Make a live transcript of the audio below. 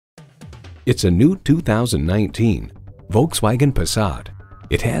It's a new 2019 Volkswagen Passat.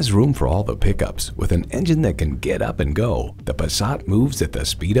 It has room for all the pickups. With an engine that can get up and go, the Passat moves at the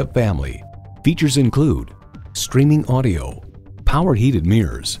speed of family. Features include streaming audio, power heated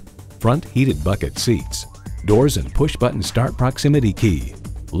mirrors, front heated bucket seats, doors and push-button start proximity key,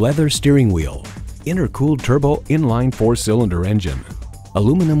 leather steering wheel, intercooled turbo inline 4-cylinder engine,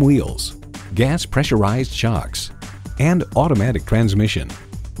 aluminum wheels, gas pressurized shocks, and automatic transmission.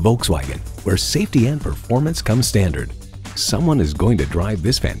 Volkswagen, where safety and performance come standard. Someone is going to drive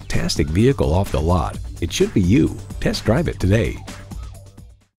this fantastic vehicle off the lot. It should be you. Test drive it today.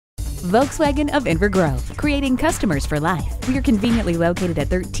 Volkswagen of Inver Grove, creating customers for life. We are conveniently located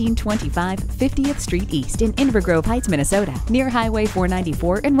at 1325 50th Street East in Inver-Grove-Heights, Minnesota, near Highway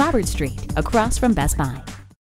 494 and Robert Street, across from Best Buy.